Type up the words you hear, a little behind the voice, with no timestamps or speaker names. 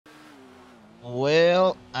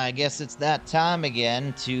Well, I guess it's that time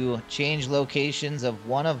again to change locations of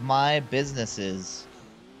one of my businesses.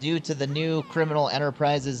 Due to the new Criminal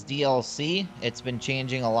Enterprises DLC, it's been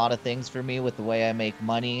changing a lot of things for me with the way I make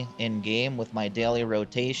money in-game with my daily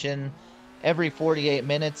rotation. Every 48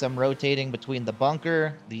 minutes, I'm rotating between the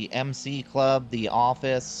bunker, the MC club, the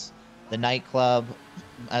office, the nightclub,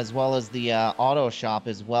 as well as the auto shop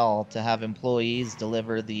as well to have employees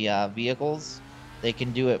deliver the vehicles. They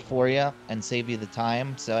can do it for you and save you the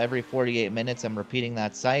time. So every 48 minutes, I'm repeating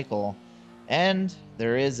that cycle. And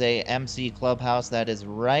there is a MC Clubhouse that is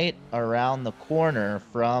right around the corner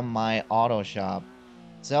from my auto shop.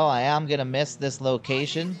 So I am going to miss this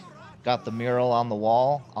location. Got the mural on the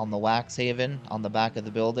wall, on the Wax Haven, on the back of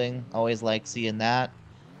the building. Always like seeing that.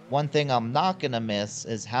 One thing I'm not going to miss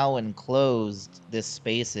is how enclosed this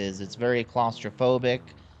space is. It's very claustrophobic,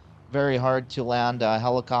 very hard to land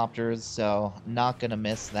helicopters, so not going to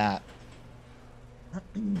miss that.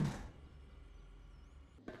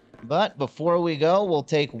 But before we go, we'll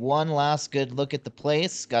take one last good look at the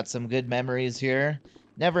place. Got some good memories here.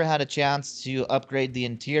 Never had a chance to upgrade the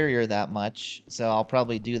interior that much, so I'll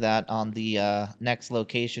probably do that on the next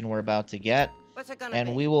location we're about to get. What's it gonna And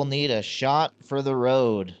be? we will need a shot for the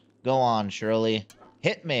road. Go on, Shirley.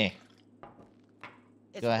 Hit me.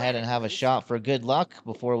 It's Go ahead and wet, have a please. shot for good luck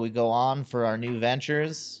before we go on for our new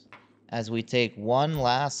ventures as we take one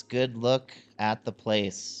last good look at the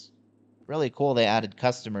place. Really cool they added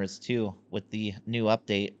customers too with the new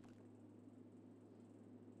update.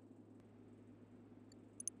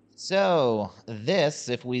 So, this,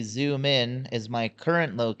 if we zoom in, is my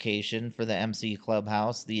current location for the MC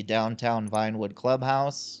Clubhouse, the downtown Vinewood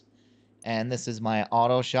Clubhouse. And this is my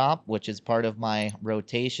auto shop, which is part of my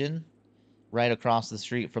rotation, right across the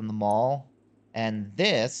street from the mall. And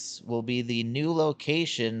this will be the new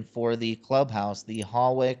location for the clubhouse, the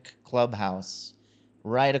Hawick Clubhouse,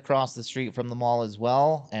 right across the street from the mall as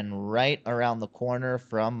well, and right around the corner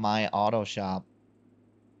from my auto shop.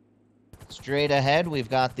 Straight ahead, we've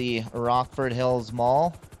got the Rockford Hills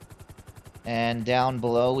Mall, and down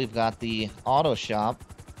below, we've got the auto shop,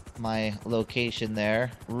 my location there.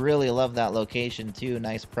 Really love that location too.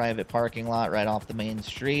 Nice private parking lot right off the main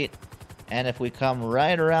street. And if we come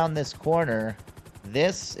right around this corner,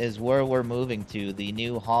 this is where we're moving to, the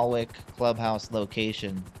new Hawick Clubhouse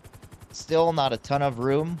location. Still not a ton of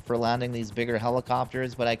room for landing these bigger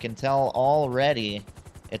helicopters, but I can tell already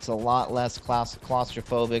it's a lot less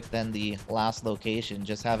claustrophobic than the last location.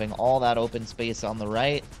 Just having all that open space on the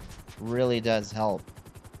right really does help.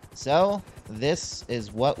 So, this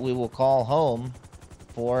is what we will call home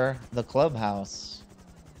for the clubhouse.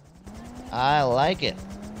 I like it.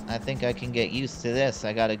 I think I can get used to this.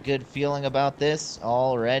 I got a good feeling about this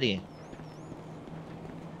already.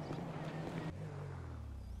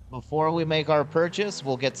 Before we make our purchase,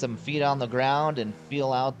 we'll get some feet on the ground and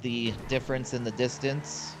feel out the difference in the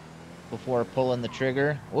distance before pulling the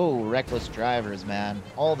trigger. Whoa, reckless drivers, man.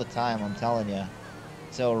 All the time, I'm telling you.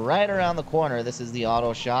 So right around the corner, this is the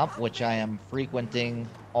auto shop, which I am frequenting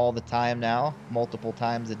all the time now, multiple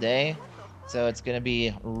times a day. So it's going to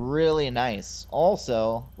be really nice.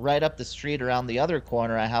 Also, right up the street around the other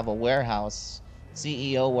corner, I have a warehouse,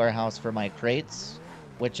 CEO warehouse for my crates,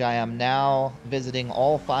 which I am now visiting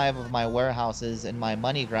all 5 of my warehouses in my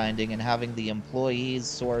money grinding and having the employees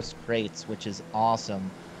source crates, which is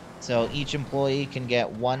awesome. So each employee can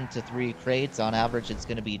get 1 to 3 crates. On average, it's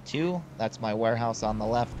going to be 2. That's my warehouse on the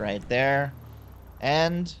left right there.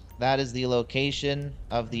 And that is the location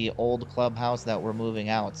of the old clubhouse that we're moving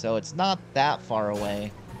out. So it's not that far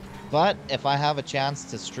away. But if I have a chance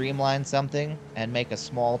to streamline something and make a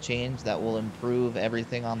small change that will improve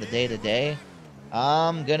everything on the day-to-day,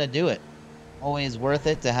 I'm gonna do it. Always worth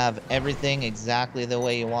it to have everything exactly the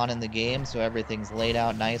way you want in the game, so everything's laid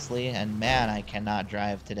out nicely. And man, I cannot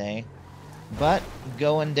drive today. But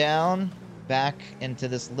going down back into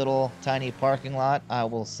this little tiny parking lot, I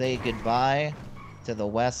will say goodbye to the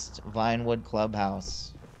West Vinewood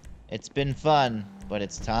Clubhouse. It's been fun, but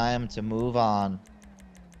it's time to move on.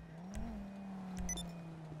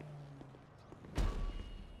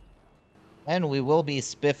 And we will be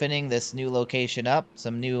spiffing this new location up,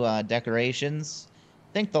 some new decorations.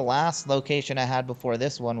 I think the last location I had before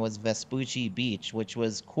this one was Vespucci Beach, which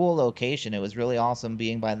was cool location. It was really awesome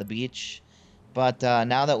being by the beach. But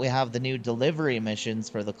now that we have the new delivery missions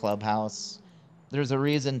for the clubhouse, there's a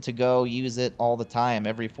reason to go use it all the time.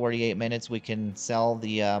 Every 48 minutes we can sell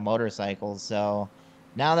the motorcycles. So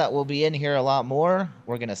now that we'll be in here a lot more,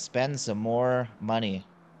 we're going to spend some more money.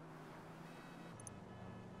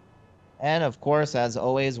 And of course, as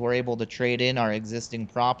always, we're able to trade in our existing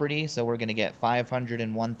property. So we're going to get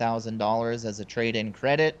 $501,000 as a trade-in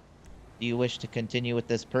credit. Do you wish to continue with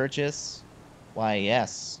this purchase? Why,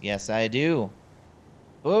 yes. Yes, I do.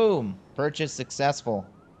 Boom! Purchase successful.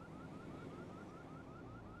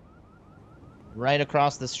 Right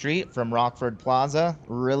across the street from Rockford Plaza,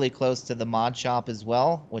 really close to the mod shop as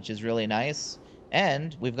well, which is really nice.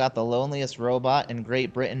 And we've got the loneliest robot in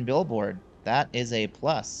Great Britain billboard. That is a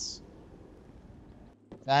plus.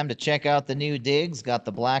 Time to check out the new digs. Got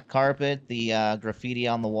the black carpet, the graffiti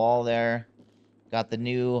on the wall there. Got the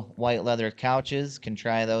new white leather couches. Can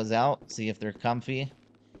try those out, see if they're comfy.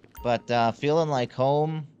 But feeling like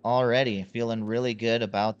home already. Feeling really good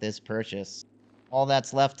about this purchase. All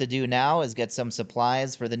that's left to do now is get some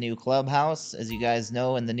supplies for the new clubhouse. As you guys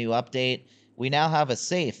know, in the new update, we now have a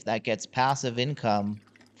safe that gets passive income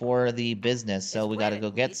for the business. So we got to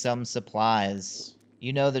go get some supplies.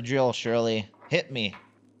 You know the drill, Shirley. Hit me.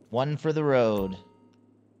 One for the road.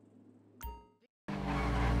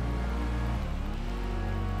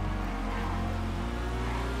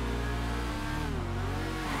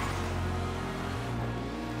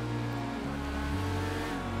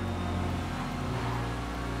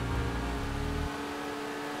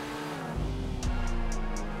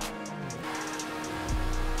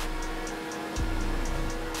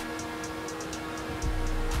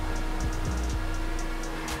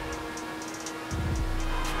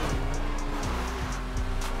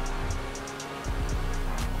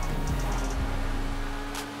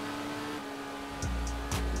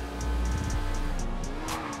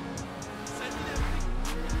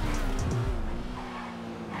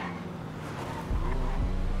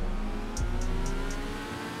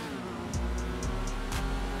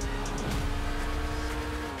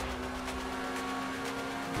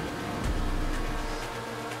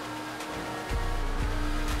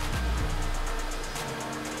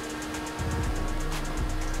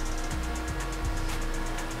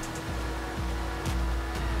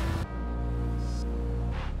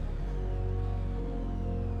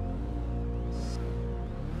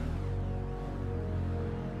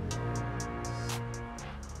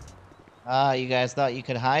 Ah, you guys thought you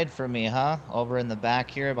could hide from me, huh? Over in the back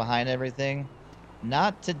here, behind everything?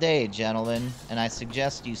 Not today, gentlemen, and I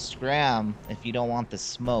suggest you scram if you don't want the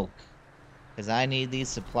smoke. Because I need these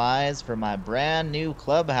supplies for my brand new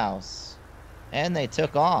clubhouse. And they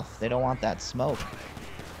took off. They don't want that smoke.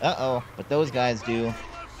 Uh-oh, but those guys do.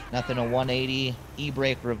 Nothing a 180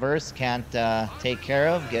 e-brake reverse can't take care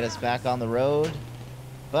of, get us back on the road.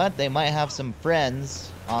 But they might have some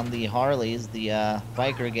friends on the Harleys, the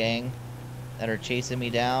biker gang, that are chasing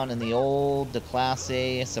me down in the old Class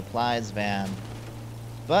A supplies van.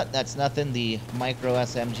 But that's nothing the micro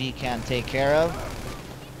SMG can't take care of.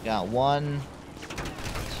 Got 1,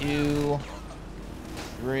 2,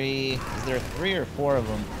 3. Is there 3 or 4 of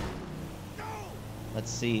them?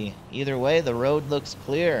 Let's see. Either way, the road looks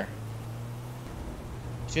clear.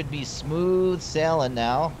 Should be smooth sailing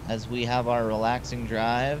now as we have our relaxing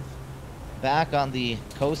drive back on the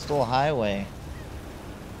coastal highway.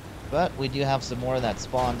 But we do have some more that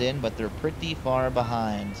spawned in, but they're pretty far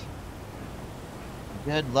behind.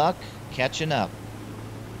 Good luck catching up.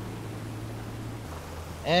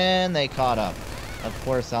 And they caught up. Of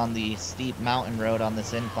course, on the steep mountain road on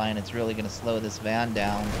this incline, it's really going to slow this van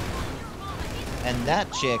down. And that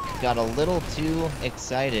chick got a little too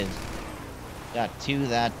excited. Got 2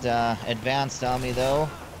 that advanced on me, though.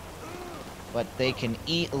 But they can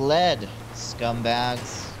eat lead,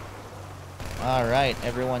 scumbags. Alright,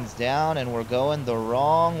 everyone's down, and we're going the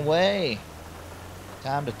wrong way.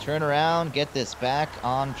 Time to turn around, get this back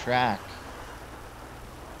on track.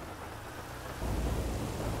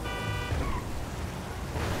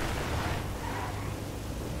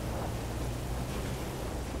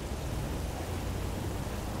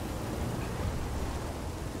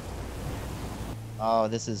 Oh,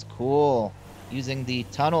 this is cool. Using the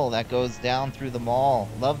tunnel that goes down through the mall.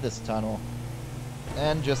 Love this tunnel.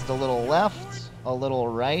 And just a little left, a little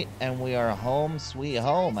right, and we are home sweet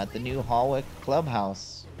home at the new Hallwick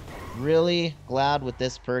Clubhouse. Really glad with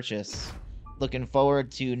this purchase. Looking forward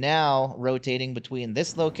to now rotating between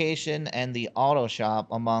this location and the auto shop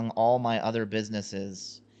among all my other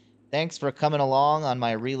businesses. Thanks for coming along on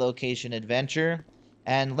my relocation adventure.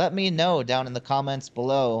 And let me know down in the comments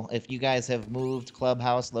below if you guys have moved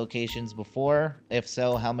Clubhouse locations before. If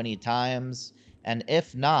so, how many times? And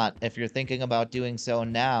if not, if you're thinking about doing so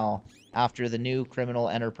now after the new Criminal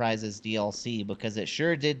Enterprises DLC, because it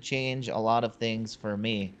sure did change a lot of things for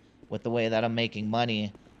me with the way that I'm making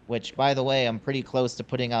money, which, by the way, I'm pretty close to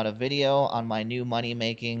putting out a video on my new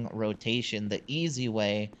money-making rotation the easy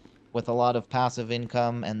way, with a lot of passive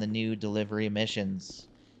income and the new delivery missions.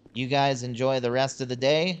 You guys enjoy the rest of the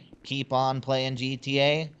day. Keep on playing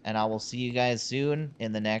GTA, and I will see you guys soon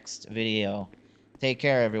in the next video. Take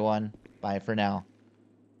care, everyone. Bye for now.